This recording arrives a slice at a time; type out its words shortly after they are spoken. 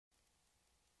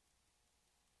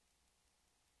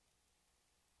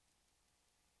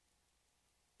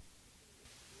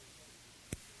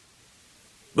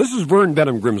This is Vern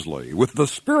Grimsley with the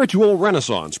Spiritual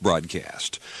Renaissance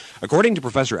broadcast. According to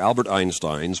Professor Albert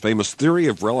Einstein's famous theory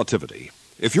of relativity,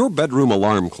 if your bedroom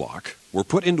alarm clock were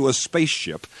put into a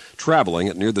spaceship traveling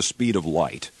at near the speed of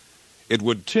light, it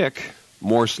would tick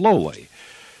more slowly.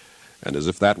 And as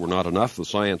if that were not enough, the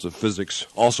science of physics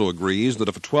also agrees that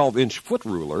if a 12-inch foot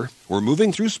ruler were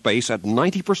moving through space at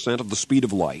 90% of the speed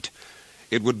of light,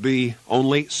 it would be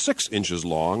only 6 inches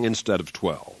long instead of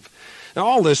 12. Now,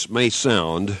 all this may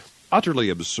sound utterly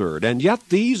absurd, and yet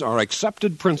these are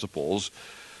accepted principles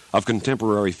of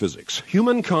contemporary physics.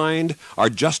 Humankind are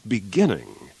just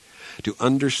beginning to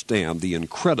understand the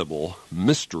incredible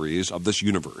mysteries of this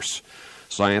universe.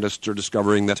 Scientists are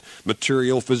discovering that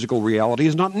material physical reality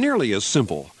is not nearly as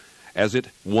simple as it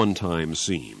one time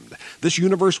seemed. This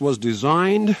universe was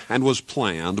designed and was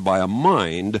planned by a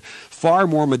mind far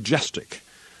more majestic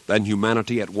than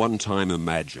humanity at one time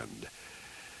imagined.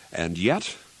 And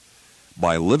yet,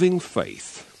 by living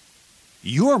faith,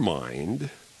 your mind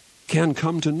can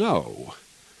come to know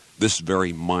this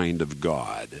very mind of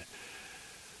God.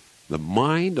 The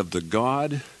mind of the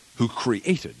God who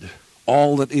created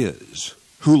all that is,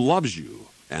 who loves you,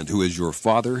 and who is your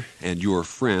Father and your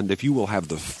friend, if you will have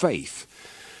the faith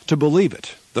to believe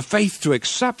it, the faith to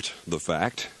accept the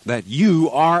fact that you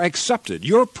are accepted.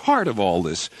 You're part of all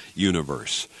this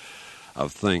universe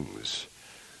of things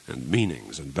and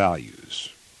meanings and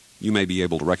values. You may be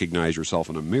able to recognize yourself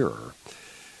in a mirror,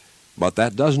 but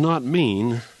that does not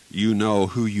mean you know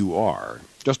who you are.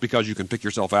 Just because you can pick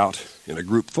yourself out in a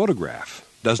group photograph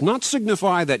does not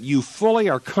signify that you fully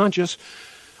are conscious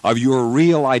of your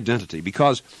real identity,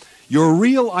 because your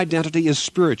real identity is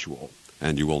spiritual,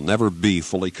 and you will never be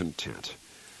fully content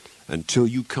until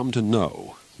you come to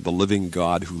know the living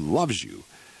God who loves you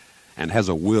and has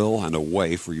a will and a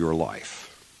way for your life.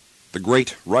 The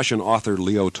great Russian author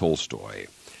Leo Tolstoy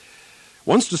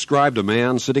once described a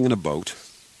man sitting in a boat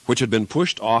which had been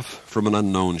pushed off from an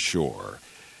unknown shore.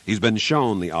 He's been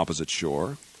shown the opposite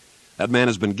shore. That man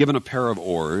has been given a pair of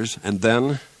oars and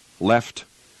then left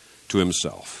to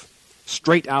himself.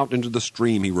 Straight out into the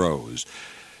stream he rows.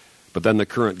 But then the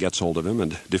current gets hold of him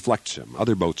and deflects him.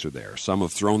 Other boats are there. Some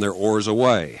have thrown their oars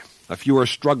away. A few are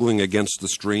struggling against the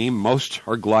stream. Most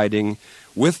are gliding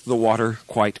with the water,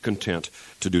 quite content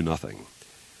to do nothing.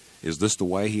 Is this the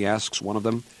way, he asks one of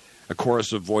them. A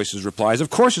chorus of voices replies, of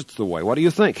course it's the way. What do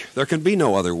you think? There can be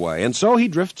no other way. And so he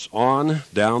drifts on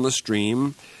down the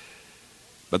stream.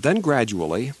 But then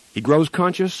gradually he grows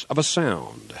conscious of a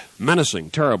sound, menacing,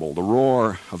 terrible, the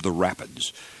roar of the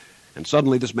rapids. And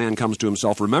suddenly this man comes to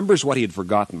himself, remembers what he had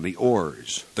forgotten, the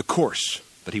oars, the course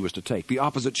that he was to take, the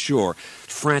opposite shore.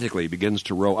 Frantically begins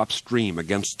to row upstream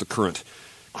against the current,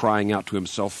 crying out to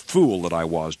himself, fool that I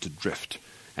was to drift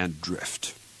and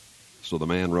drift. So the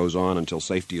man rows on until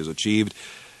safety is achieved.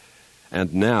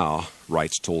 And now,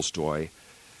 writes Tolstoy,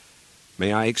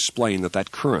 may I explain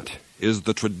that current is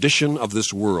the tradition of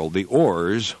this world. The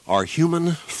oars are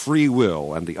human free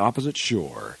will, and the opposite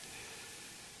shore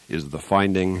is the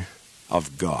finding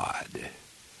of God.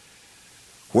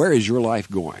 Where is your life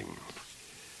going?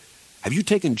 Have you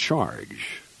taken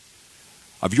charge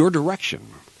of your direction,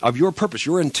 of your purpose,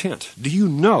 your intent? Do you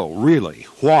know really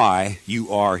why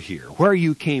you are here, where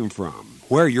you came from,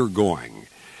 where you're going?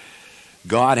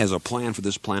 God has a plan for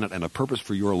this planet and a purpose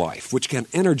for your life, which can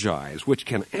energize, which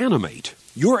can animate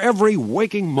your every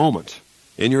waking moment,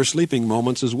 in your sleeping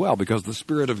moments as well, because the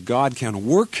Spirit of God can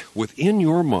work within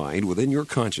your mind, within your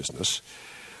consciousness,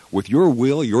 with your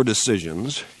will, your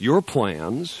decisions, your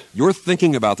plans, your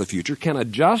thinking about the future, can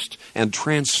adjust and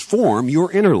transform your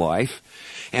inner life.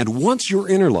 And once your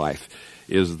inner life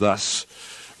is thus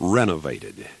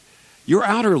renovated, your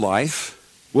outer life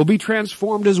will be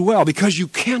transformed as well, because you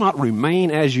cannot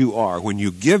remain as you are when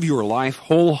you give your life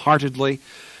wholeheartedly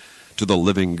to the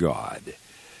living God.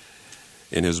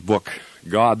 In his book,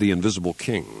 God the Invisible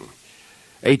King,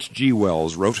 H.G.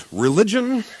 Wells wrote,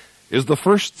 religion is the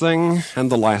first thing and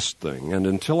the last thing, and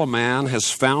until a man has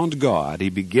found God, he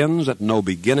begins at no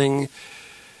beginning,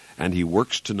 and he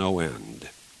works to no end.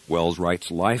 Wells writes,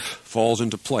 life falls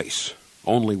into place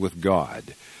only with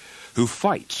God, who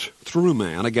fights through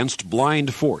man against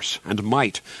blind force and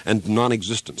might and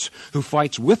non-existence, who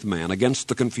fights with man against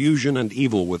the confusion and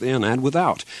evil within and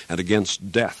without, and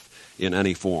against death in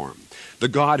any form. The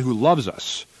God who loves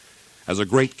us as a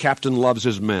great captain loves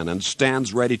his men and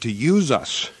stands ready to use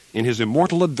us in his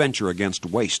immortal adventure against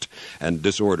waste and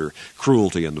disorder,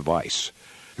 cruelty and vice,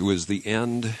 who is the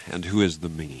end and who is the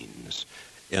means.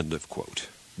 End of quote.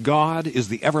 God is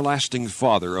the everlasting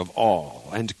Father of all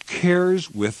and cares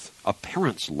with a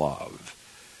parent's love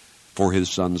for his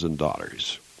sons and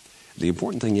daughters. The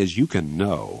important thing is you can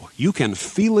know, you can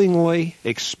feelingly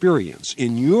experience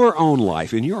in your own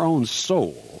life, in your own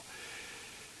soul,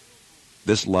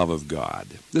 this love of God,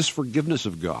 this forgiveness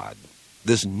of God,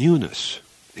 this newness.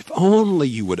 If only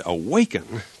you would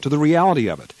awaken to the reality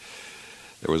of it.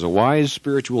 There was a wise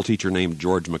spiritual teacher named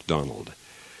George MacDonald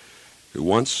who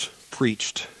once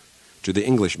preached to the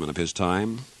Englishmen of his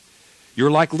time,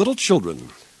 "You're like little children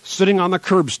sitting on the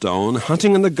curbstone,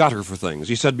 hunting in the gutter for things."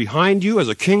 He said, "Behind you is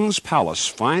a king's palace,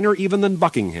 finer even than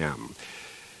Buckingham,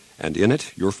 and in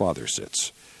it your father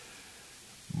sits.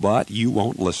 But you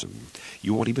won't listen.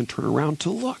 You won't even turn around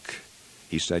to look."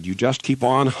 He said, "You just keep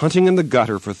on hunting in the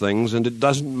gutter for things, and it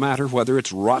doesn't matter whether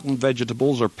it's rotten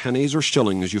vegetables or pennies or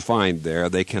shillings you find there.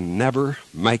 They can never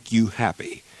make you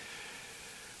happy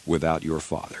without your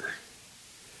father."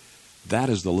 That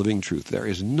is the living truth. There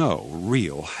is no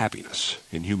real happiness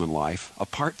in human life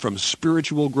apart from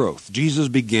spiritual growth. Jesus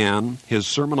began his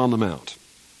Sermon on the Mount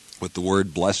with the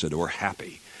word blessed or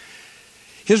happy.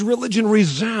 His religion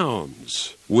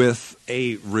resounds with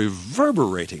a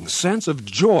reverberating sense of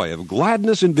joy, of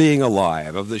gladness in being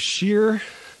alive, of the sheer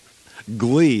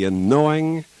glee in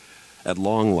knowing at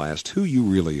long last who you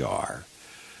really are,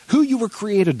 who you were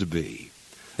created to be,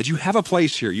 that you have a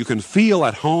place here. You can feel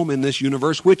at home in this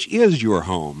universe, which is your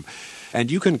home,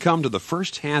 and you can come to the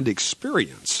first-hand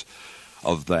experience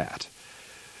of that.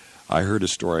 I heard a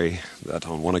story that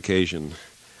on one occasion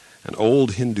an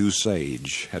old Hindu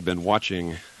sage had been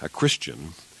watching a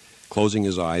Christian closing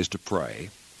his eyes to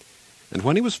pray, and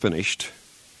when he was finished,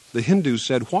 the Hindu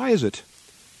said, "Why is it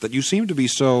that you seem to be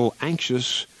so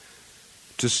anxious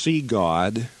to see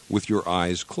God with your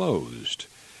eyes closed?"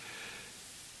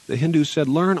 The Hindu said,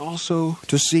 "Learn also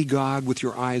to see God with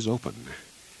your eyes open,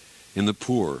 in the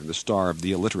poor, the starved,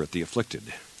 the illiterate, the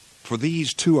afflicted. For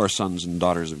these too are sons and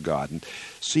daughters of God, and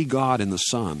see God in the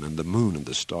sun and the moon and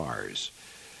the stars."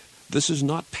 This is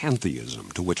not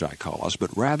pantheism, to which I call us,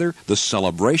 but rather the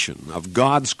celebration of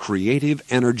God's creative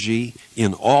energy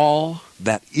in all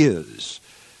that is.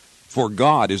 For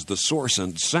God is the source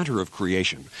and center of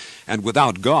creation, and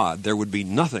without God there would be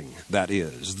nothing that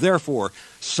is. Therefore,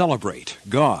 celebrate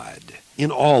God in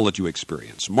all that you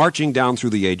experience. Marching down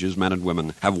through the ages, men and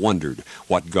women have wondered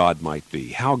what God might be,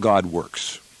 how God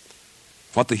works,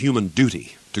 what the human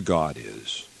duty to God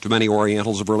is. To many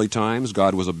Orientals of early times,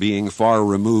 God was a being far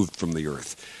removed from the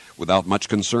earth, without much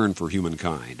concern for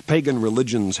humankind. Pagan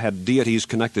religions had deities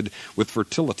connected with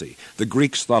fertility. The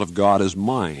Greeks thought of God as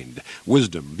mind,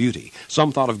 wisdom, beauty.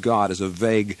 Some thought of God as a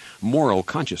vague moral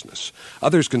consciousness.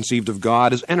 Others conceived of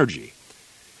God as energy.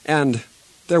 And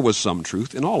there was some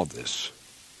truth in all of this,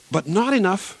 but not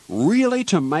enough really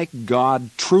to make God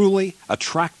truly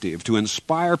attractive, to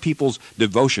inspire people's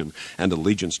devotion and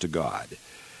allegiance to God.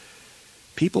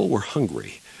 People were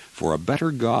hungry for a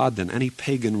better God than any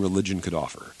pagan religion could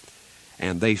offer,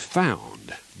 and they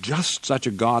found just such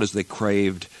a God as they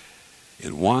craved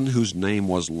in one whose name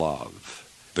was love,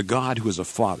 the God who is a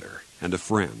father and a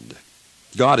friend.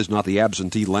 God is not the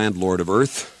absentee landlord of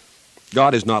earth.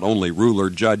 God is not only ruler,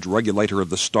 judge, regulator of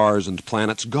the stars and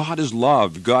planets. God is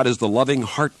love. God is the loving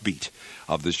heartbeat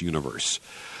of this universe.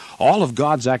 All of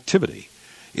God's activity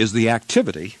is the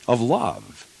activity of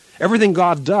love. Everything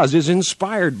God does is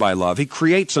inspired by love. He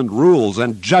creates and rules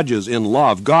and judges in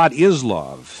love. God is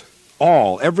love.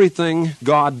 Everything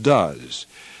God does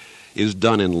is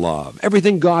done in love.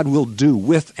 Everything God will do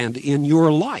with and in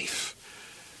your life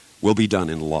will be done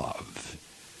in love.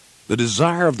 The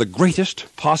desire of the greatest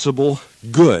possible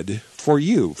good for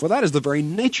you, for that is the very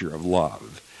nature of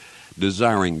love,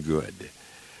 desiring good.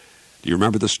 Do you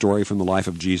remember the story from the life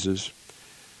of Jesus?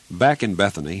 Back in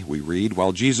Bethany, we read,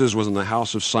 while Jesus was in the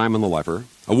house of Simon the leper,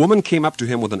 a woman came up to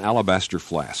him with an alabaster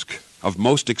flask of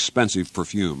most expensive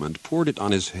perfume and poured it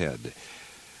on his head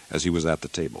as he was at the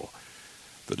table.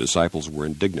 The disciples were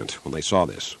indignant when they saw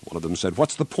this. One of them said,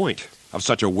 "What's the point of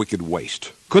such a wicked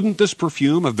waste? Couldn't this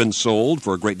perfume have been sold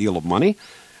for a great deal of money,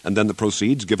 and then the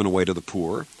proceeds given away to the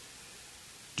poor?"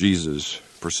 Jesus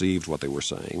perceived what they were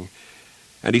saying,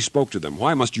 and he spoke to them.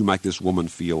 "Why must you make this woman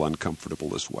feel uncomfortable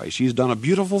this way? She's done a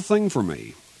beautiful thing for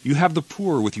me. You have the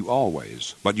poor with you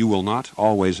always, but you will not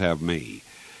always have me.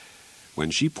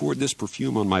 When she poured this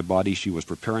perfume on my body, she was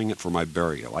preparing it for my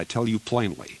burial. I tell you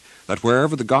plainly that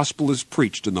wherever the gospel is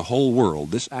preached in the whole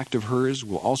world, this act of hers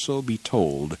will also be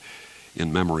told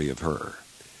in memory of her."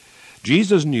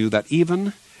 Jesus knew that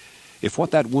even if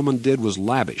what that woman did was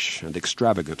lavish and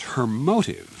extravagant, her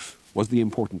motive was the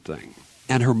important thing.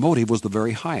 And her motive was the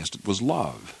very highest. It was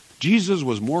love. Jesus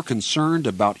was more concerned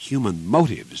about human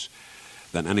motives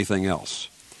than anything else.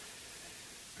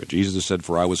 Jesus said,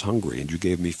 "For I was hungry, and you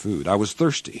gave me food. I was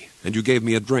thirsty, and you gave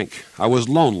me a drink. I was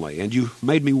lonely, and you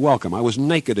made me welcome. I was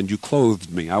naked, and you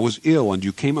clothed me. I was ill, and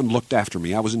you came and looked after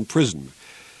me. I was in prison,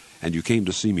 and you came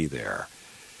to see me there."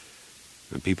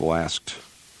 And people asked,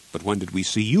 "But when did we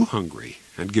see you hungry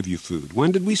and give you food?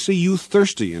 When did we see you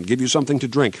thirsty and give you something to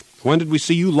drink? When did we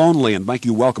see you lonely and make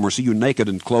you welcome, or see you naked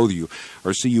and clothe you,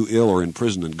 or see you ill or in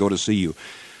prison and go to see you?"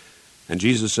 And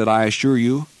Jesus said, "I assure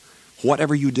you,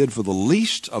 whatever you did for the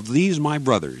least of these my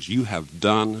brothers, you have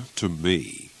done to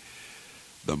me."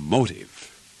 The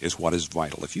motive is what is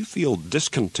vital. If you feel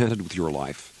discontented with your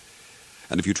life,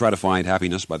 and if you try to find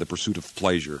happiness by the pursuit of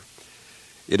pleasure,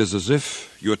 it is as if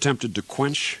you attempted to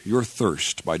quench your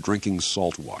thirst by drinking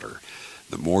salt water.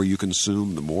 The more you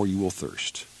consume, the more you will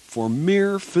thirst. For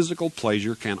mere physical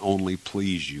pleasure can only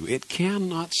please you. It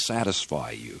cannot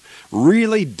satisfy you,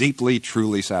 really, deeply,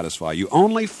 truly satisfy you.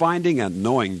 Only finding and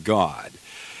knowing God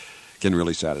can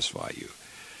really satisfy you.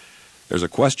 There's a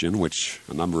question which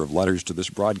a number of letters to this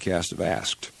broadcast have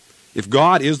asked. If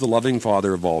God is the loving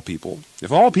Father of all people, if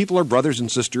all people are brothers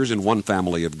and sisters in one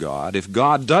family of God, if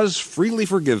God does freely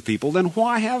forgive people, then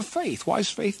why have faith? Why is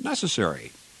faith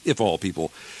necessary? If all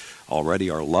people already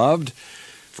are loved,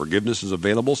 forgiveness is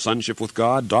available, sonship with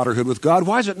God, daughterhood with God,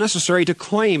 why is it necessary to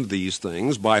claim these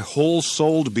things by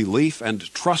whole-souled belief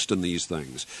and trust in these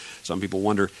things? Some people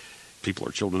wonder, people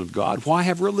are children of God, why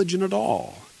have religion at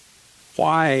all?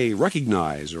 Why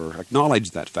recognize or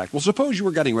acknowledge that fact? Well, suppose you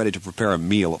were getting ready to prepare a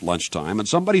meal at lunchtime and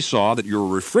somebody saw that your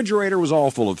refrigerator was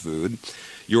all full of food,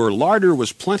 your larder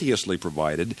was plenteously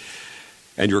provided,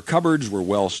 and your cupboards were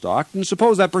well stocked, and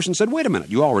suppose that person said, "Wait a minute,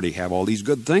 you already have all these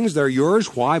good things, they're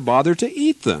yours, why bother to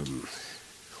eat them?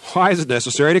 Why is it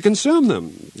necessary to consume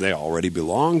them? They already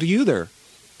belong to you, they're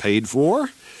paid for."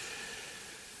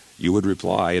 You would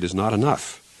reply, "It is not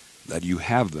enough that you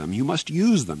have them, you must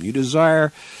use them, you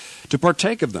desire to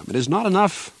partake of them. It is not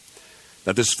enough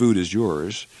that this food is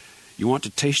yours, you want to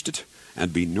taste it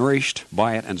and be nourished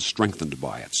by it and strengthened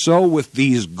by it." So with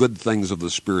these good things of the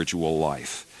spiritual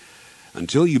life,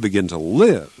 until you begin to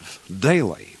live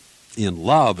daily in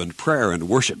love and prayer and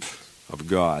worship of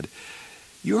God,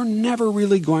 you're never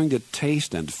really going to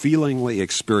taste and feelingly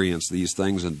experience these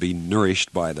things and be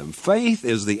nourished by them. Faith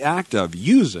is the act of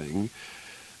using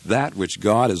that which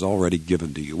God has already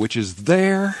given to you, which is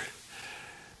there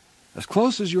as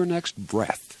close as your next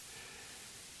breath,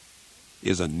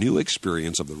 is a new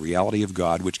experience of the reality of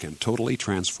God which can totally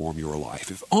transform your life.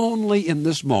 If only in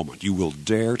this moment you will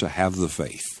dare to have the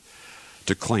faith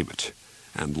to claim it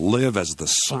and live as the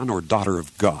son or daughter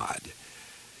of God,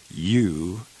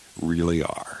 you really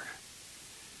are.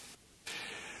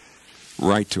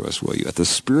 Write to us, will you, at the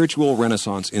Spiritual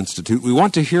Renaissance Institute. We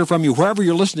want to hear from you wherever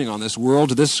you're listening on this world,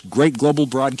 to this great global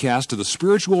broadcast, to the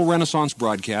Spiritual Renaissance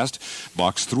Broadcast,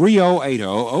 Box 3080,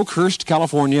 Oakhurst,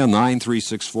 California,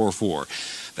 93644.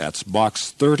 That's Box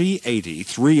 3080,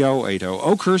 3080,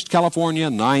 Oakhurst, California,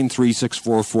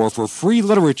 93644 for free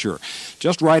literature.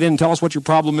 Just write in, tell us what your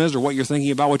problem is or what you're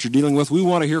thinking about, what you're dealing with. We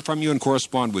want to hear from you and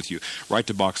correspond with you. Write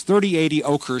to Box 3080,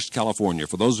 Oakhurst, California.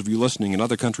 For those of you listening in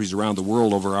other countries around the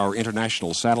world over our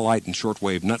international satellite and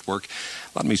shortwave network,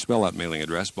 let me spell that mailing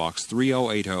address, Box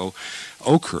 3080,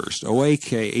 Oakhurst, Oakhurst,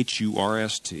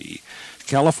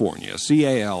 California, California,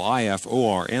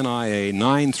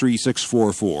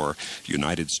 93644,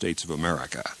 United States of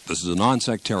America. This is a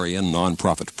non-sectarian,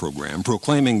 non-profit program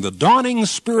proclaiming the dawning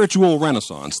spiritual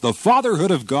renaissance, the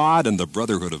fatherhood of God and the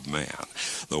brotherhood of man,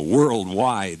 the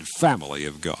worldwide family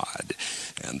of God.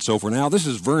 And so for now, this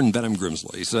is Vern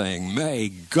Grimsley saying, may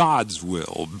God's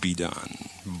will be done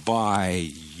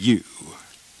by you.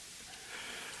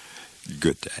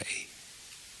 Good day.